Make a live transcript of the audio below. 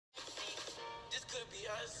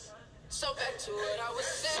So back to what I was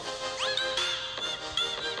saying.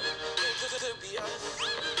 Could be us.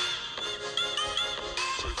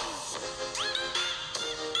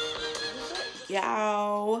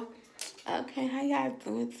 Y'all, okay, how y'all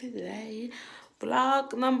doing today?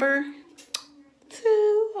 Vlog number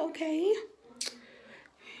 2, okay.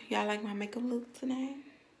 Y'all like my makeup look tonight?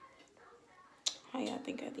 How y'all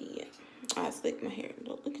think I did? I slicked my hair.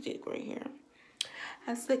 Look at this gray hair.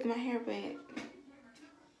 I slicked my hair back.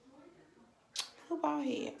 Football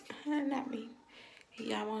head, not me. If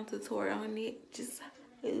y'all want a tutorial on it, just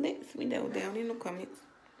let me know down in the comments.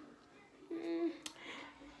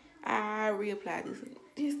 I reapplied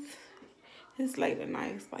this later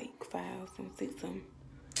night. It's like 5 some 6 some.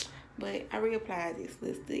 But I reapplied this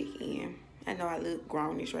lipstick and I know I look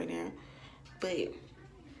grownish right now. But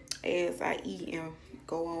as I eat and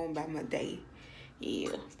go on by my day,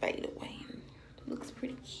 it'll fade away. Looks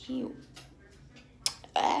pretty cute.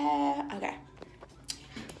 Okay.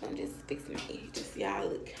 I'm just fixing my edges. Y'all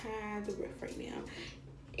look kind of rough right now.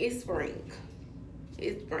 It's spring.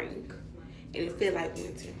 It's spring. And it feels like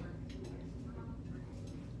winter.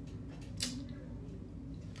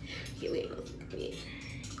 Here we go. Yeah.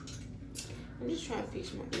 I'm just trying to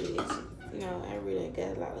fix my edges. You know, I really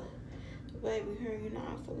got a lot of baby hair, you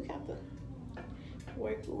know, so we got to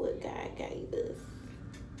work with what God gave us.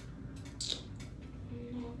 You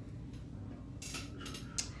know.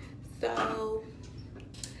 So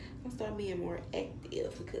I'm start being more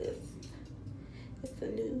active because it's a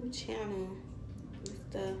new channel and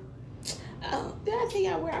stuff. Oh, did I tell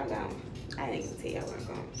y'all where I'm going? I didn't even tell y'all where I'm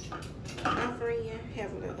going. My friend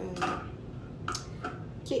having a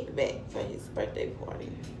kickback for his birthday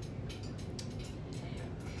party.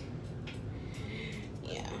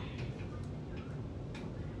 Yeah.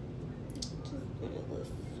 Just doing a little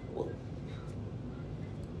swoop.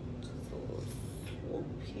 Just a little swoop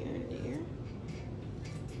here and there.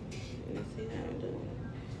 Let's see how I'm doing.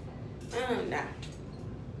 Nah.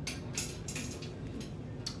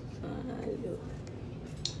 I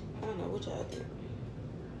don't know what y'all think.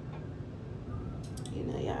 You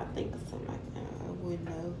know, y'all think of something like that. I wouldn't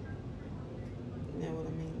know. You know what I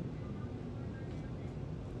mean?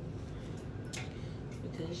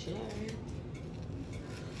 Because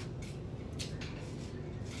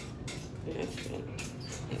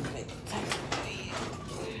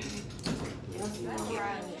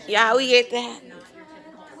yeah, we get that.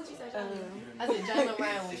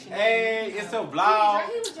 Hey, it's a vlog.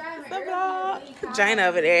 It's a vlog. Jane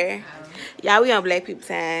over there. Y'all, we on Black People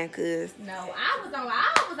Time, cause no, I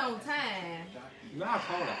was on time. You are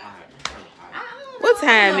cold or hot? What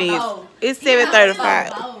time is? It's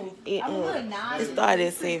 7:35. It started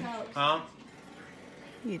at 7. Huh?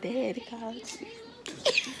 Your daddy called you.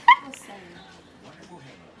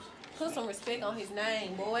 Put some respect on his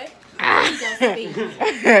name, boy. You gonna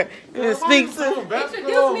speak to?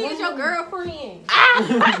 Introduce me as your girlfriend.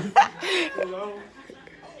 Hello.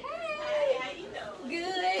 Hey, how you doing?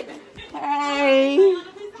 Good. Hey.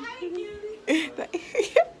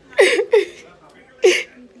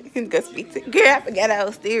 You gonna speak to? Girl, I forgot I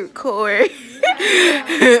was still recording.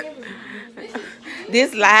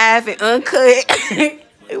 This live and uncut.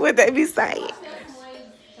 What they be saying?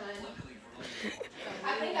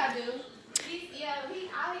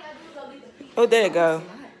 Oh, there you go.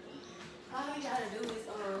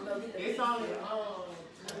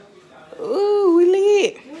 Ooh, we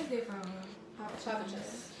lit.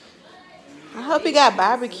 I hope he got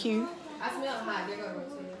barbecue. I smell hot. There go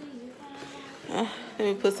Rotel. Let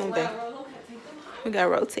me put some there. We got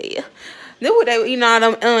Rotel. This what they were eating all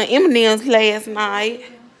them M&M's last night.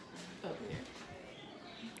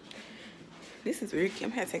 This is weird. I'm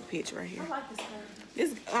gonna take a picture right here. I like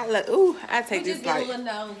this This, I take this like.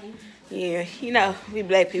 Yeah, you know, we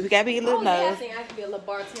black people gotta be a little yeah, I nose. think I could be a little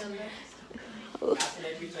bartender. Ooh.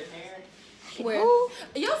 Where? Ooh.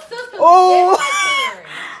 Your sister Oh.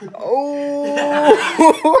 was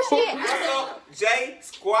Oh. J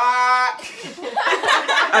Squad.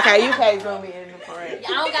 Okay, you can't zoom in the front. I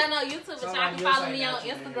don't got no YouTube, but y'all can follow me on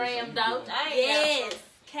Instagram, though. Yes.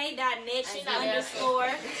 K.Nation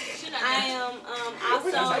underscore. I am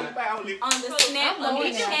also on the Snap on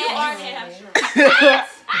the chat.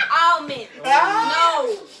 Almond.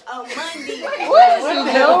 No. Monday. What is she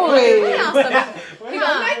doing?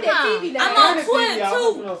 I'm on Twitter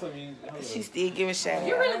too. She still giving shout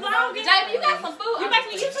You out. really vlogging? Jamie, you got some food. You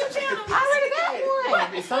making a YouTube channel? I already got one.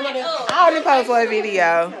 I already posted one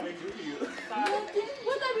video.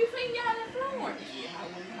 What they be feeding y'all in Florence?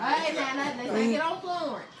 Hey, man, they get on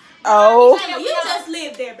Florence. Oh. You just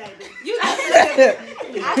live there, baby. You just live there.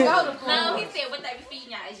 I go to Florence. No, he said what they be feeding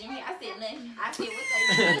y'all, Jimmy. I said nothing. I said what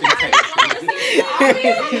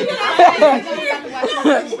they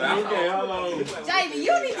Jamie,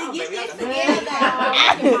 you need to get this together.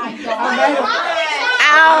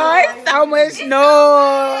 Oh, it's so much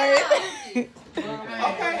noise.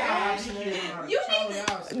 You need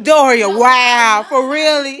to. Doria, wow. For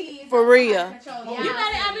really? For real. You got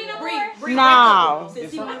it, I mean, No. You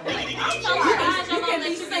can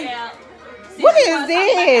be safe. What is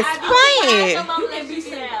this? Playing.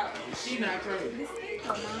 She not crazy.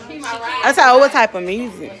 I said, what type of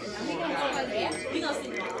music?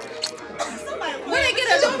 Where they get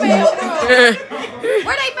a doorbell from?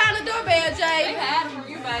 Where they find a doorbell, Jay? They had them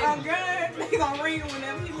from you, baby. I'm good. They gonna ring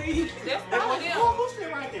whenever he leaves. That's probably them.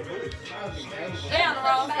 They on the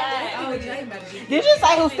wrong side. Did you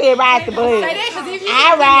say who still ride the bus? Say that 'cause if you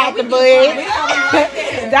I ride the bus.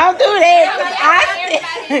 Don't do that.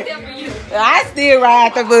 I still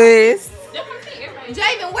ride the bus.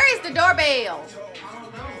 Javen, where is the doorbell?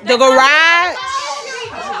 The garage.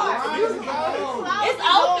 It's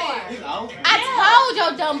open. I told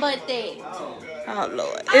your dumb butt that. Oh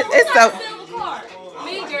Lord, it's so.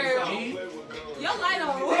 Me, girl. Your light on.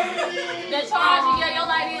 The charger, yeah, your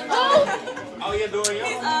light is on. Oh, you're doing your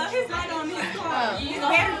His light on his car.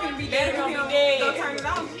 Better be dead. Go turn it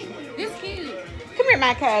off. This cute. Come here,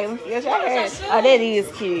 my Kayla. Yes, y'all had. Oh, that is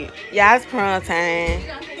cute. Yeah, it's prom time.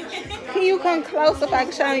 Can you come close if I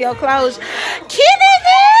can show you your clothes?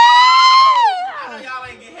 Kennedy! y'all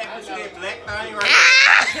ain't get happy to that black thing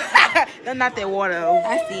right That's not that water.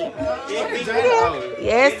 I see. there.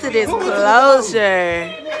 Yes, to this closure.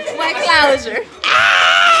 What closure?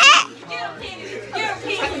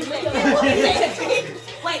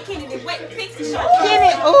 Wait, Kennedy, wait, fix the shirt.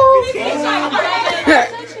 Kennedy, ooh.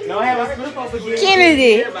 Don't have a slip over here.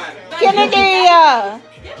 Kennedy. Kennedy. Hey,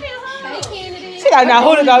 Kennedy. She don't know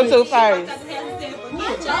who to go to first.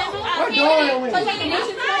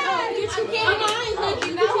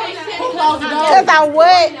 Because I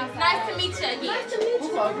would. Nice to meet you again.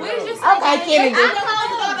 Okay, Kennedy.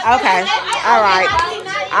 Okay. All right.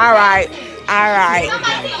 All right. All right.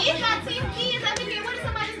 It's not 10 kids up in here. What if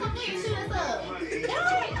somebody come here and shoot us up? What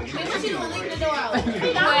you doing? Leaving the door open.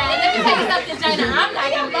 Well, let me tell you something, Jada. I'm not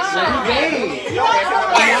going to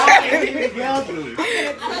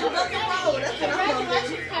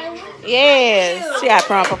Yes. She got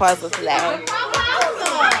prom proposal today. Y'all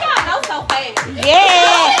know so fast.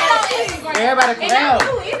 Yeah. Everybody clap.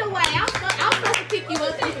 Either way, I'm supposed to pick you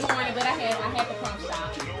up this morning, but I had the prom shop.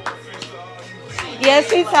 Yeah,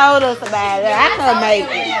 she told us about it. I couldn't make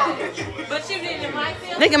it. But you didn't invite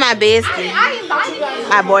them? Look at my bestie. I invited you.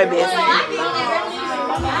 My boy bestie.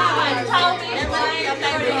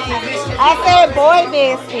 I said boy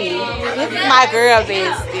bestie. This is my girl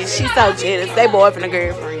bestie. She's so jealous. They boyfriend and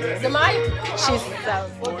girlfriend. She's so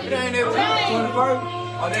It ain't never 21st.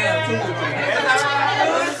 Oh, damn,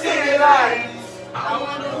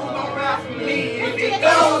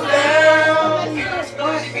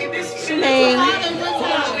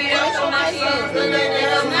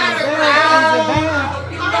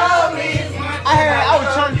 I was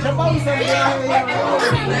trying to jump over something.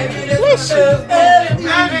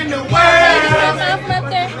 I'm in the world.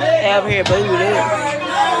 over here, boo.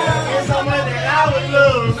 Someone that I would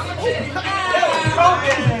love.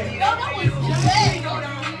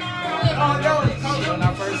 When I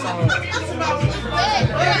first saw it.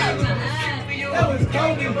 That was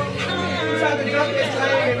Kobe. You tried to jump this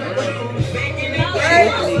thing.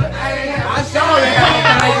 I saw it.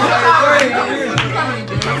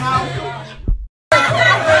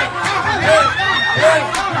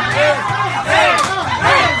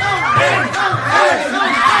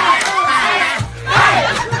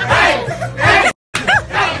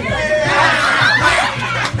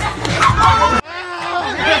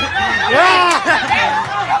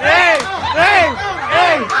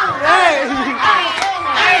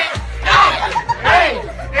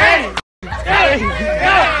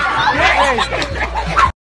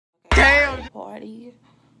 Party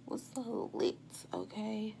was so lit,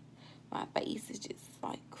 okay? My face is just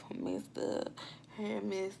like messed up, hair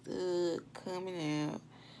messed up, coming out.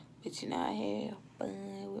 But you know, I had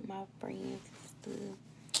fun with my friends and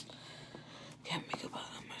stuff. Got makeup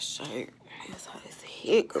all on my shirt. It's all this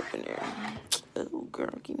heck up in there. Oh,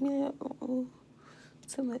 girl, give me that. Oh,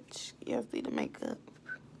 too much. Y'all see the makeup.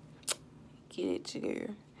 Get it, your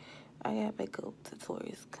girl. I got makeup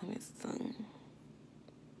tutorials coming soon.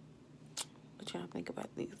 What y'all think about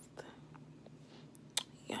this?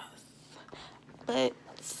 Yes. But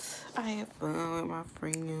I had fun with my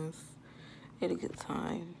friends. Had a good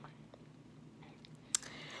time.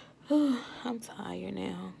 I'm tired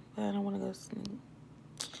now, but I don't want to go to sleep.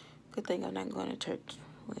 good thing I'm not going to church.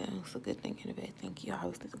 Well, it's a good thing and a bad thing. You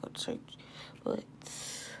always need to go to church. But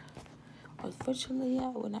unfortunately, I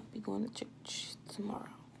will not be going to church tomorrow.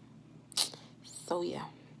 So, yeah.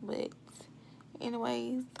 But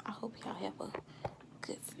anyways, I hope y'all have a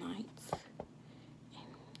good night.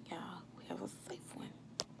 And y'all have a safe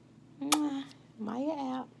one. Mwah.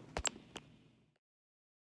 Maya out.